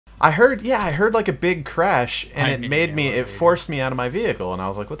I heard like a big crash, and it forced me out of my vehicle, and I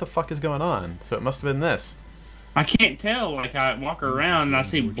was like, what the fuck is going on? So it must have been this. I can't tell. Like, I walk around and I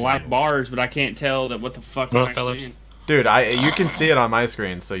see black bars, but I can't tell that what the fuck I'm actually in. Dude, you can see it on my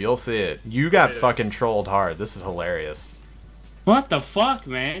screen, so you'll see it. You got fucking trolled hard. This is hilarious. What the fuck,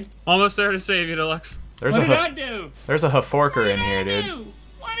 man? Almost there to save you, Deluxe. What did I do? There's a Haforker in here, dude.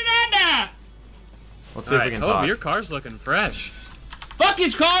 What did I do? Let's see if we can talk. Your car's looking fresh. Fuck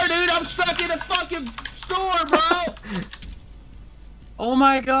his car, dude! I'm stuck in a fucking store, bro! Oh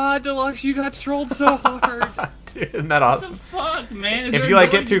my god, Deluxe, you got trolled so hard. Dude, isn't that awesome? What the fuck, man? If you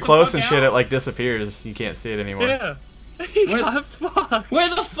like get too close and shit, it like disappears. You can't see it anymore. Yeah. Where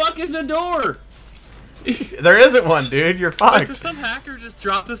the fuck is the door? There isn't one, dude. You're fucked. So some hacker just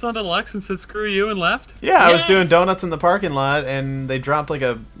dropped this on Deluxe and said screw you and left? Yeah, I was doing donuts in the parking lot, and they dropped like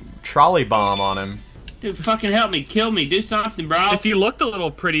a trolley bomb on him. Dude, fucking help me, kill me, do something, bro. If you looked a little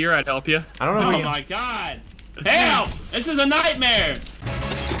prettier, I'd help you. I don't know. Oh my god. Help! This is a nightmare!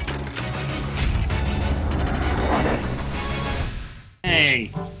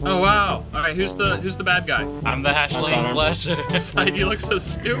 Hey. Oh wow. Alright, who's the bad guy? I'm the Hashling Slasher. Side, you look so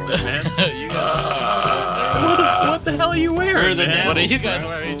stupid, man. You guys what the hell are you wearing, man? What are you guys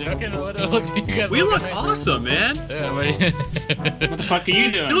wearing? Are you joking? What you guys we look awesome, man. Yeah, what the fuck are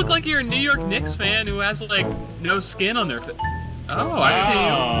you doing? You look like you're a New York Knicks fan who has like no skin on their face. Oh, I see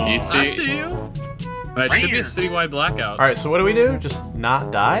you. You see? I see you. Alright, should be a citywide blackout. Alright, so what do we do? Just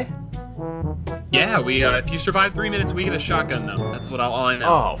not die? Yeah, we if you survive 3 minutes, we get a shotgun though. That's what all I know.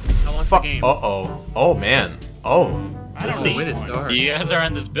 Oh, how long's the game? Uh-oh. Oh, man. Oh. This is dark. You guys are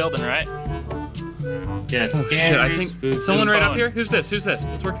in this building, right? Yes. Oh shit, I think someone right up here? Who's this? Who's this?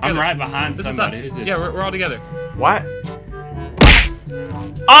 Let's work together. I'm right behind this somebody. Is us. Who's this? Yeah, we're all together. What?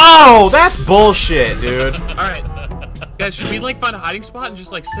 Oh, that's bullshit, dude. Alright. Guys, should we like find a hiding spot and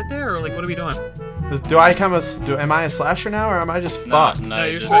just like sit there, or like what are we doing? Am I a slasher now, or am I just fucked? No,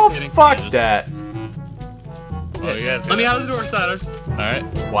 you're oh, spectating. fuck that. Oh, you guys let me out of the door, Siders. Alright.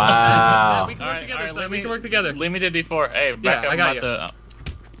 Wow. We can work together, Siders. We can work together. Leave me to D4. Hey, back up. I got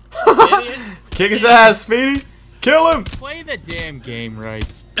you. Kick his ass, Speedy. Kill him. Play the damn game right.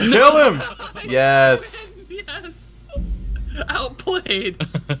 Kill him. Yes. Yes. Outplayed.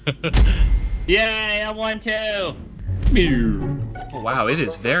 Yay, I won too. Oh, wow, it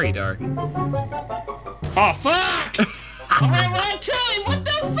is very dark. Oh, fuck! I won too! What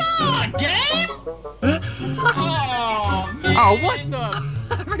the fuck, game? Oh, man. Oh, what the?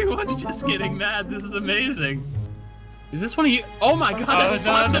 Everyone's just getting mad. This is amazing. Is this one of you? Oh my god, that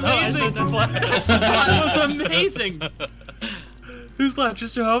spot's amazing! That spot was amazing! Who's left?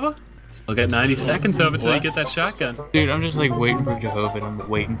 Just Jehovah? Still got 90 seconds of it until you get that shotgun. Dude, I'm just like waiting for Jehovah and I'm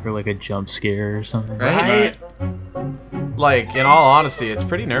waiting for like a jump scare or something. Right? Like, in all honesty, it's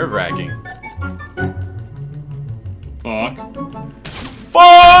pretty nerve-wracking. Fuck.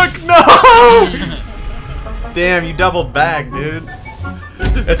 Fuck! No! Damn, you doubled back, dude.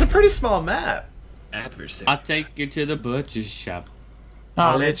 It's a pretty small map. Adversary. I'll take you to the butcher's shop.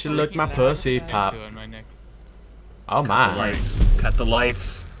 I'll let you look my pussy pop. Oh Cut the my. lights. Cut the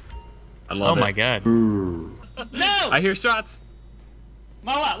lights. I love it. Oh my god. No! I hear shots.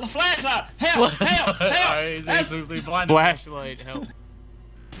 My flashlight! Help! Help! Help! He's absolutely blind. Flashlight, help.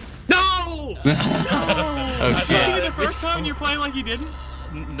 No! Oh Did you see shit. it the first time you're playing like you didn't?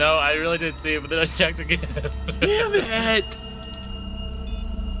 No, I really did see it, but then I checked again. Damn it!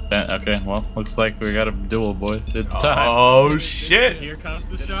 Okay, well, looks like we got a duel, boys. It's time. Oh shit! Here comes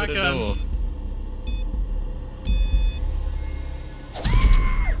the Get a duel. shotgun.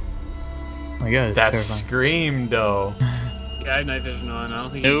 Oh my god, it's That terrifying. scream, though. Yeah, I have night vision on. I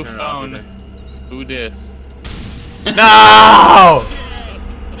don't think you New can turn it off phone. either. Who dis? No!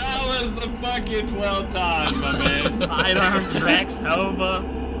 That was the fucking well timed, my man. Sidearms, Rex, Nova.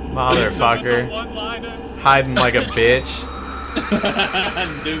 Motherfucker. One-liner. Hiding like a bitch.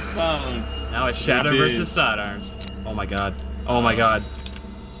 New phone. Now it's Shadow Dude. versus Sidearms. Oh my god. Oh my god.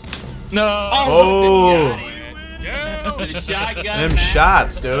 No! Oh! The shotgun. Them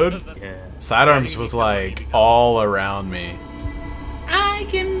shots, dude. Yeah. Sidearms was like all around me. I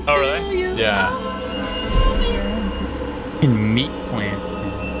can Oh, really? feel you. Yeah. Fucking meat plant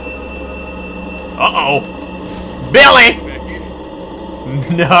is... Uh-oh. Billy!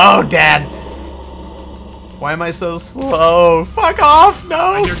 No, Dad. Why am I so slow? Fuck off,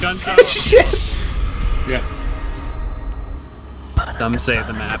 no! Your gunshot. Shit! Yeah. Some say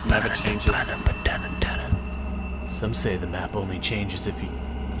the map never changes. Some say the map only changes if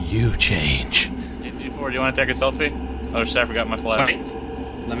you change. D4, do you want to take a selfie? Oh shit, I forgot my flash.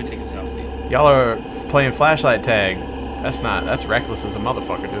 Let me take a selfie. Y'all are playing flashlight tag. That's reckless as a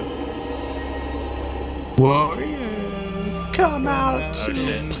motherfucker, dude. Warriors. Come out Oh,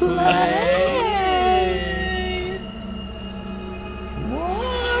 shit. play.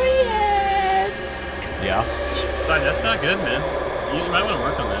 Warriors. Yeah. Fine, that's not good, man. You might want to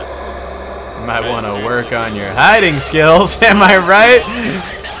work on that. You might want to work on your hiding skills. Am I right?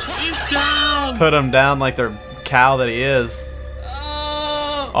 He's down! Put him down like the cow that he is.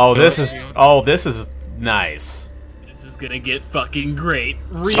 Oh, this is nice. This is gonna get fucking great.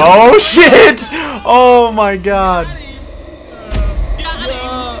 Really? Oh shit! Oh my god.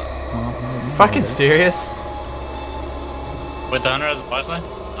 Fucking serious? With the hunter as a flashlight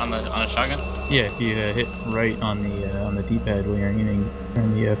on a shotgun. Yeah, if you hit right on the D-pad when you're aiming,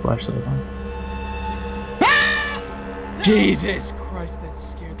 turn the flashlight on. Jesus Christ, that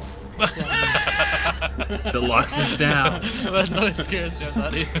scared the piss out of me. The Lux is down. That noise scares me. I'm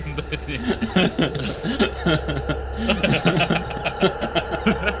not even.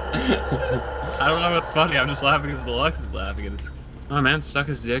 I don't know what's funny. I'm just laughing because the Lux is laughing. And it's... Oh man, stuck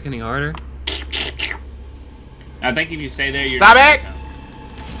his dick any harder? I think if you stay there, you're. Stop it!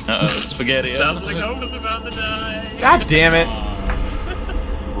 Uh-oh, spaghetti. Sounds like Homer's about to die. God damn it.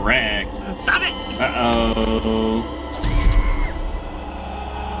 Wrecked. Stop it! Uh-oh.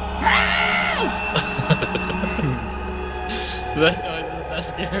 That noise is not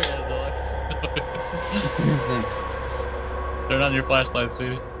scary as the Lux. Turn on your flashlights,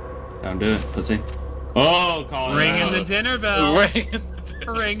 baby. Don't do it, pussy. Oh, call it Ringing out. the dinner bell. Ringing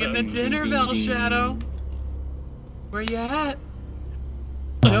Ringing the dinner bell, Shadow. Where you at?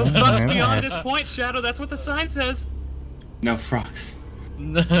 No fucks beyond this point, Shadow. That's what the sign says. No frogs.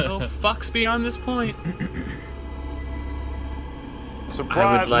 No fucks beyond this point. I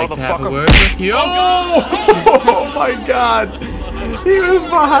Surprise, would like to have a motherfucker. word with you. Oh! Oh my god. He was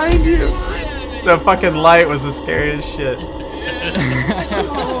behind you. The fucking light was the scariest shit.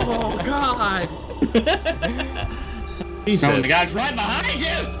 Oh God. Jesus. No, the guy's right behind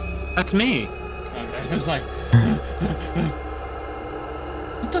you! That's me. Okay, I was like...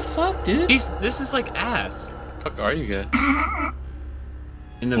 What the fuck, dude? This is like ass. Fuck are you guys?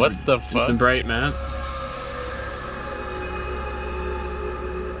 In the, What the in fuck? the bright map.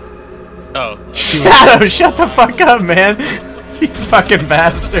 Oh. Shadow, shut the fuck up, man. You fucking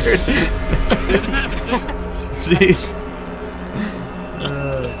bastard. Jesus.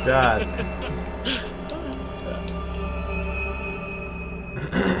 Oh, God.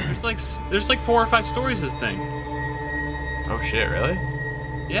 There's like 4 or 5 stories this thing. Oh shit, really?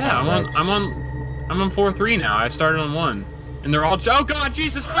 Yeah, I'm on 4-3 now. I started on 1, and they're all. Oh God,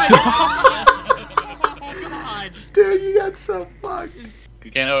 Jesus Christ! Dude, you got so fucked. You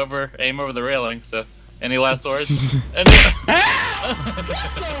can't aim over the railing, so. Any last words?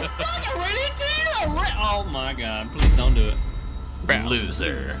 Oh my god, please don't do it.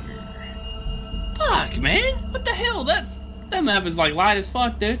 Loser. Fuck, man. What the hell? That map is like light as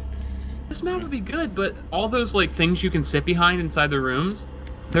fuck, dude. This map would be good, but all those like things you can sit behind inside the rooms,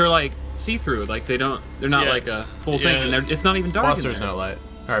 they're like see-through. Like they're not like a full thing, and it's not even dark. Plus, in there's there. no light.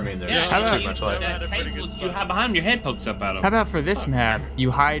 Or, I mean, there's Yeah, too much light. That table you have behind your head pokes up out of How it. about for this map,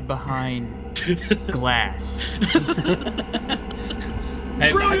 you hide behind glass?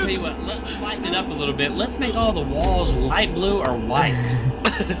 Hey, I tell you what, let's lighten it up a little bit. Let's make all the walls light blue or white.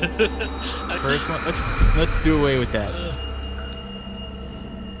 First one, let's do away with that.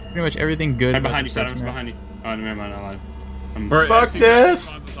 Pretty much everything good. Right about behind the you, Shadow. first map. Behind you. Oh, never mind, I lied. Or Fuck actually,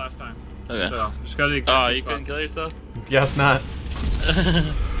 this! Last time. Okay. So just go to the exact Oh, same you couldn't spots. kill yourself? Guess not.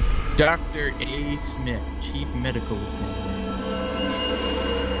 Dr. A. Smith, Chief Medical Examiner.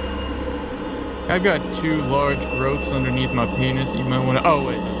 I've got 2 large growths underneath my penis. You might want to. Oh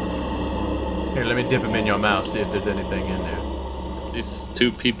wait. Here, let me dip them in your mouth, see if there's anything in there. These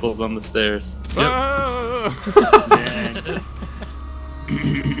 2 peoples on the stairs. Oh!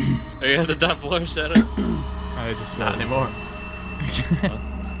 Are you at the top floor, Shadow? I just Not anymore.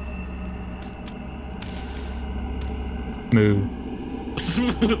 Move.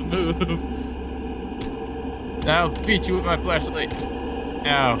 Smooth move. I'll beat you with my flashlight.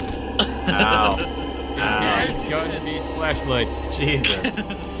 Ow. Ow. Guys, Ow. gun beats flashlight. Jesus.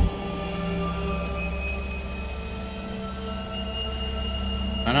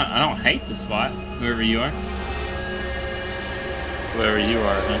 I don't hate the spot, whoever you are. Whoever you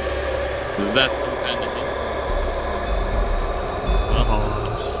are, huh? Is that some kind of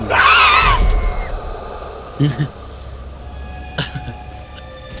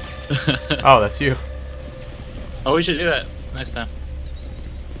Oh, that's you. Oh, we should do that next time.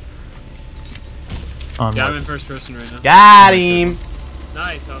 Yeah, I'm in first person right now. Got him.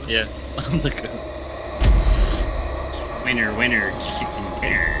 Nice, homie. Yeah. On the go. Winner, winner, chicken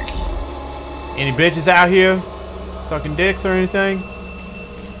dinner. Any bitches out here sucking dicks or anything?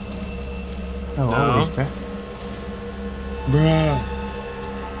 Oh, No. always, bro. Bruh.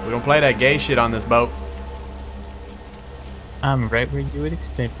 We don't play that gay shit on this boat. I'm right where you would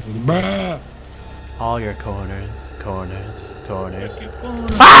expect me. Bruh. All your corners, corners, corners.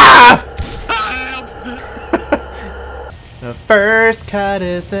 Ah! The first cut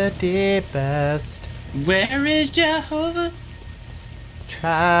is the deepest. Where is Jehovah?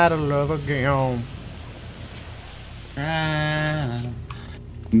 Try to love again.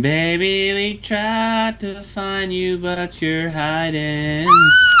 Baby, we tried to find you, but you're hiding.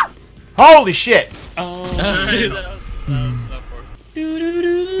 Holy shit! Oh. Dude, that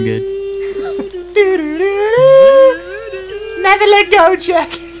was Good. Never let go, Jack.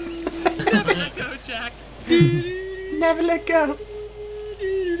 Never let go, Jack. Never let go.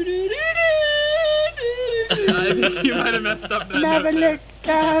 I think you might have messed up that Never note let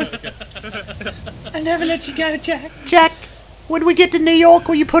go. I never let you go, Jack. Jack, when we get to New York,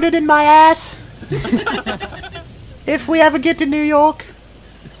 will you put it in my ass? If we ever get to New York.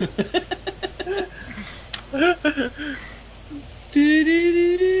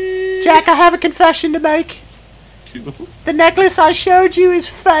 Jack, I have a confession to make. The necklace I showed you is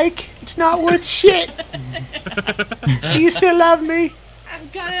fake. It's not worth shit. Do you still love me?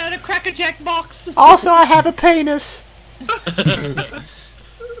 I've got it out of Cracker Jack box. Also, I have a penis. I had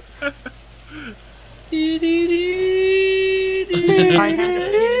the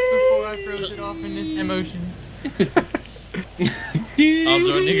penis before I froze it off in this emotion. I'll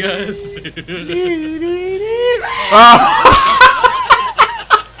join you guys.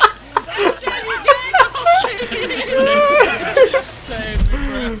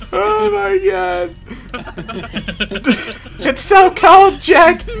 Oh my god. It's so cold,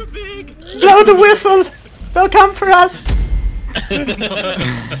 Jack. Blow the whistle. They'll come for us.